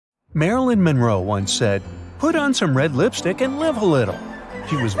Marilyn Monroe once said, "Put on some red lipstick and live a little."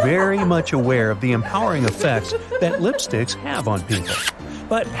 She was very much aware of the empowering effects that lipsticks have on people.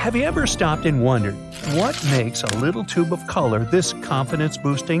 But have you ever stopped and wondered what makes a little tube of color this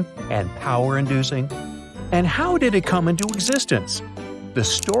confidence-boosting and power-inducing? And how did it come into existence? The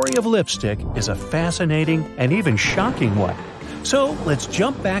story of lipstick is a fascinating and even shocking one. So let's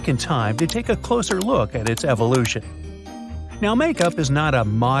jump back in time to take a closer look at its evolution. Now, makeup is not a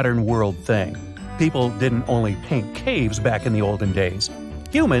modern world thing. People didn't only paint caves back in the olden days.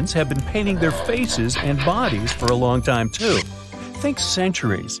 Humans have been painting their faces and bodies for a long time too. Think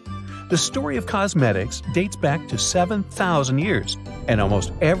centuries. The story of cosmetics dates back to 7,000 years, and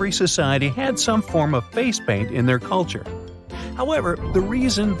almost every society had some form of face paint in their culture. However, the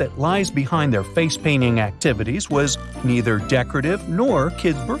reason that lies behind their face painting activities was neither decorative nor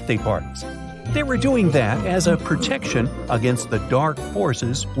kids' birthday parties. They were doing that as a protection against the dark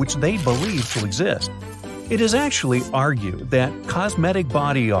forces which they believed to exist. It is actually argued that cosmetic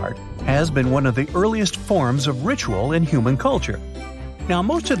body art has been one of the earliest forms of ritual in human culture. Now,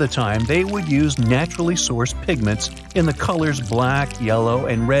 most of the time, they would use naturally sourced pigments in the colors black, yellow,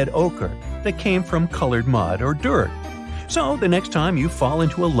 and red ochre that came from colored mud or dirt. So, the next time you fall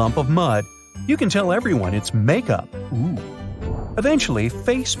into a lump of mud, you can tell everyone it's makeup. Ooh. Eventually,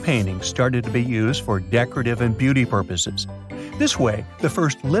 face painting started to be used for decorative and beauty purposes. This way, the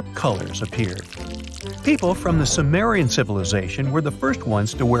first lip colors appeared. People from the Sumerian civilization were the first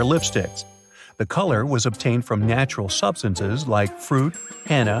ones to wear lipsticks. The color was obtained from natural substances like fruit,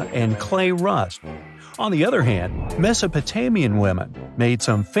 henna, and clay rust. On the other hand, Mesopotamian women made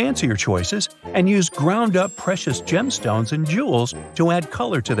some fancier choices and used ground-up precious gemstones and jewels to add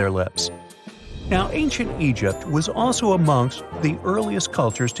color to their lips. Now, ancient Egypt was also amongst the earliest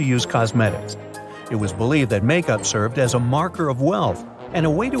cultures to use cosmetics. It was believed that makeup served as a marker of wealth and a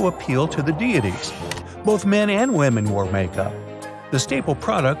way to appeal to the deities. Both men and women wore makeup. The staple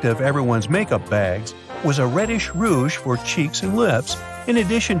product of everyone's makeup bags was a reddish rouge for cheeks and lips, in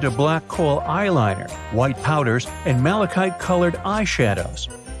addition to black kohl eyeliner, white powders, and malachite-colored eyeshadows.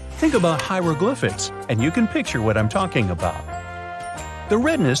 Think about hieroglyphics, and you can picture what I'm talking about. The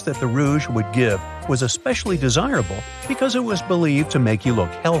redness that the rouge would give was especially desirable because it was believed to make you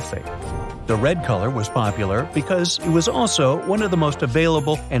look healthy. The red color was popular because it was also one of the most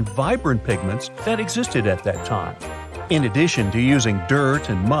available and vibrant pigments that existed at that time. In addition to using dirt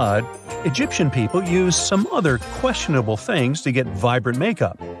and mud, Egyptian people used some other questionable things to get vibrant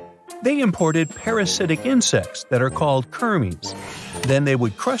makeup. They imported parasitic insects that are called kermes. Then they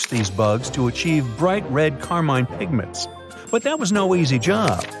would crush these bugs to achieve bright red carmine pigments. But that was no easy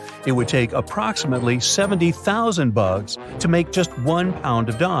job. It would take approximately 70,000 bugs to make just 1 pound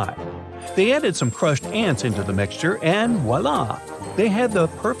of dye. They added some crushed ants into the mixture, and voila! They had the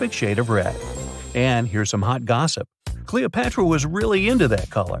perfect shade of red. And here's some hot gossip. Cleopatra was really into that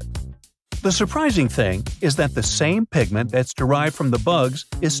color. The surprising thing is that the same pigment that's derived from the bugs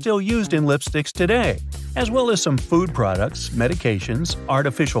is still used in lipsticks today, as well as some food products, medications,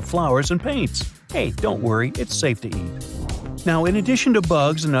 artificial flowers, and paints. Hey, don't worry, it's safe to eat. Now, in addition to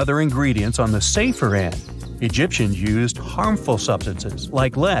bugs and other ingredients on the safer end, Egyptians used harmful substances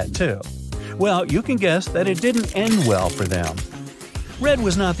like lead, too. Well, you can guess that it didn't end well for them. Red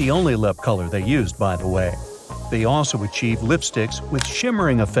was not the only lip color they used, by the way. They also achieved lipsticks with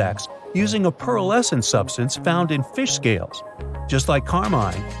shimmering effects using a pearlescent substance found in fish scales. Just like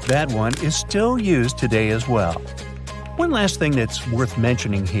carmine, that one is still used today as well. One last thing that's worth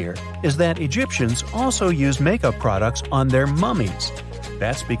mentioning here is that Egyptians also used makeup products on their mummies.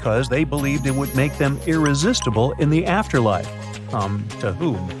 That's because they believed it would make them irresistible in the afterlife. To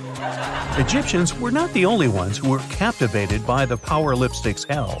whom? Egyptians were not the only ones who were captivated by the power lipsticks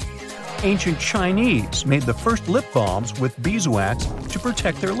held. Ancient Chinese made the first lip balms with beeswax to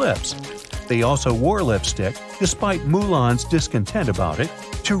protect their lips. They also wore lipstick, despite Mulan's discontent about it,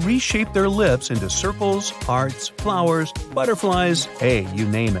 to reshape their lips into circles, hearts, flowers, butterflies, hey, you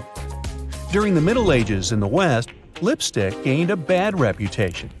name it. During the Middle Ages in the West, lipstick gained a bad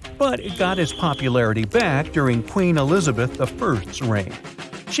reputation, but it got its popularity back during Queen Elizabeth I's reign.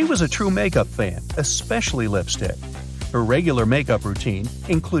 She was a true makeup fan, especially lipstick. Her regular makeup routine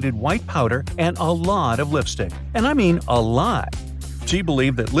included white powder and a lot of lipstick, and I mean a lot. She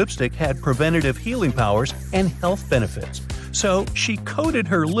believed that lipstick had preventative healing powers and health benefits, so she coated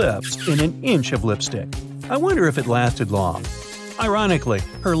her lips in an inch of lipstick. I wonder if it lasted long. Ironically,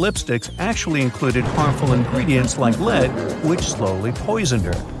 her lipsticks actually included harmful ingredients like lead, which slowly poisoned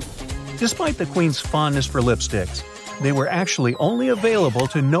her. Despite the Queen's fondness for lipsticks, they were actually only available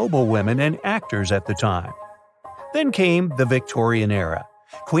to noble women and actors at the time. Then came the Victorian era,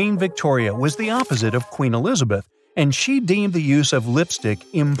 Queen Victoria was the opposite of Queen Elizabeth, and she deemed the use of lipstick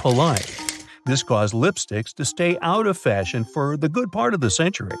impolite. This caused lipsticks to stay out of fashion for the good part of the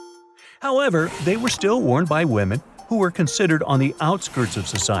century. However, they were still worn by women who were considered on the outskirts of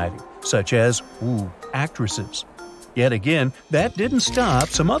society, such as, actresses. Yet again, that didn't stop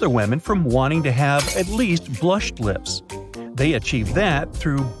some other women from wanting to have at least blushed lips. They achieved that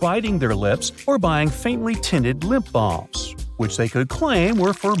through biting their lips or buying faintly tinted lip balms, which they could claim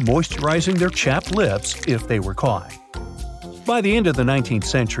were for moisturizing their chapped lips if they were caught. By the end of the 19th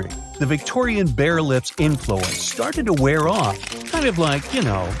century, the Victorian bare lips influence started to wear off, kind of like,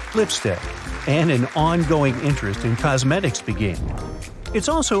 lipstick, and an ongoing interest in cosmetics began. It's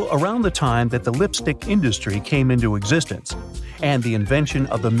also around the time that the lipstick industry came into existence, and the invention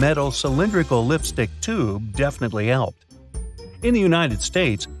of the metal cylindrical lipstick tube definitely helped. In the United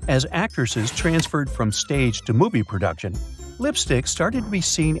States, as actresses transferred from stage to movie production, lipstick started to be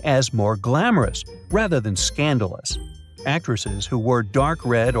seen as more glamorous rather than scandalous. Actresses who wore dark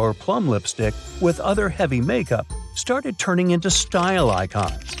red or plum lipstick with other heavy makeup started turning into style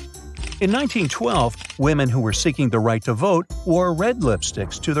icons. In 1912, women who were seeking the right to vote wore red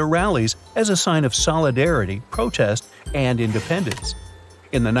lipsticks to their rallies as a sign of solidarity, protest, and independence.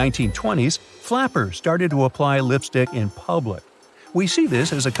 In the 1920s, flappers started to apply lipstick in public. We see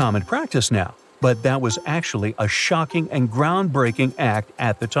this as a common practice now, but that was actually a shocking and groundbreaking act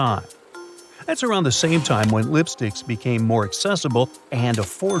at the time. That's around the same time when lipsticks became more accessible and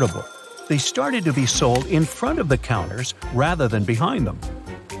affordable. They started to be sold in front of the counters rather than behind them.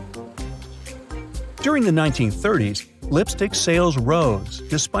 During the 1930s, lipstick sales rose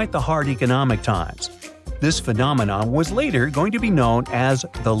despite the hard economic times. This phenomenon was later going to be known as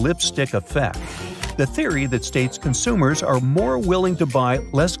the lipstick effect, the theory that states consumers are more willing to buy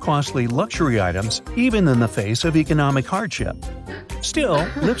less costly luxury items even in the face of economic hardship. Still,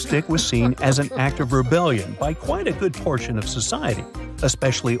 lipstick was seen as an act of rebellion by quite a good portion of society,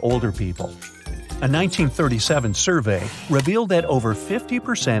 especially older people. A 1937 survey revealed that over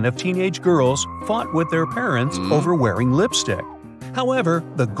 50% of teenage girls fought with their parents over wearing lipstick. However,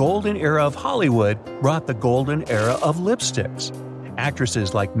 the golden era of Hollywood brought the golden era of lipsticks.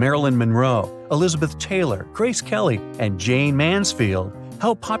 Actresses like Marilyn Monroe, Elizabeth Taylor, Grace Kelly, and Jane Mansfield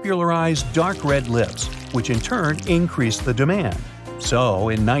helped popularize dark red lips, which in turn increased the demand. So,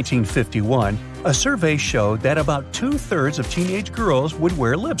 in 1951, a survey showed that about 2/3 of teenage girls would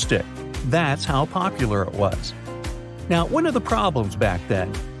wear lipstick. That's how popular it was. Now, one of the problems back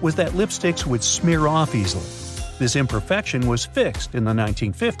then was that lipsticks would smear off easily. This imperfection was fixed in the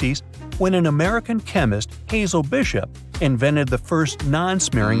 1950s when an American chemist, Hazel Bishop, invented the first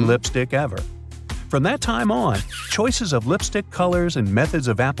non-smearing lipstick ever. From that time on, choices of lipstick colors and methods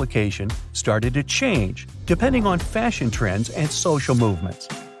of application started to change depending on fashion trends and social movements.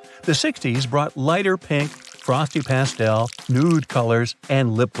 The 60s brought lighter pink, frosty pastel, nude colors,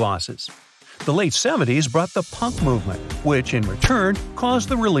 and lip glosses. The late 70s brought the punk movement, which in return caused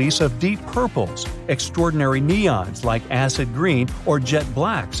the release of deep purples, extraordinary neons like acid green or jet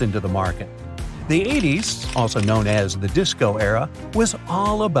blacks into the market. The 80s, also known as the disco era, was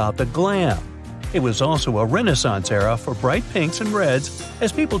all about the glam. It was also a renaissance era for bright pinks and reds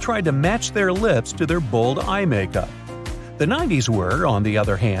as people tried to match their lips to their bold eye makeup. The 90s were, on the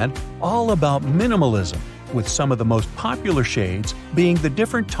other hand, all about minimalism, with some of the most popular shades being the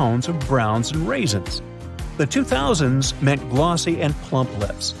different tones of browns and raisins. The 2000s meant glossy and plump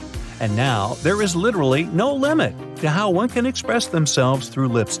lips. And now there is literally no limit to how one can express themselves through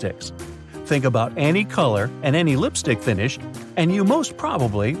lipsticks. Think about any color and any lipstick finish, and you most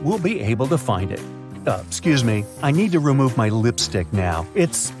probably will be able to find it. Excuse me, I need to remove my lipstick now.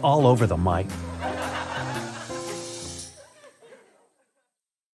 It's all over the mic.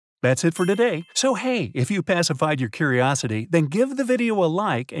 That's it for today. So hey, if you pacified your curiosity, then give the video a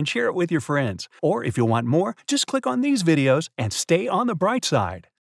like and share it with your friends. Or if you want more, just click on these videos and stay on the bright side.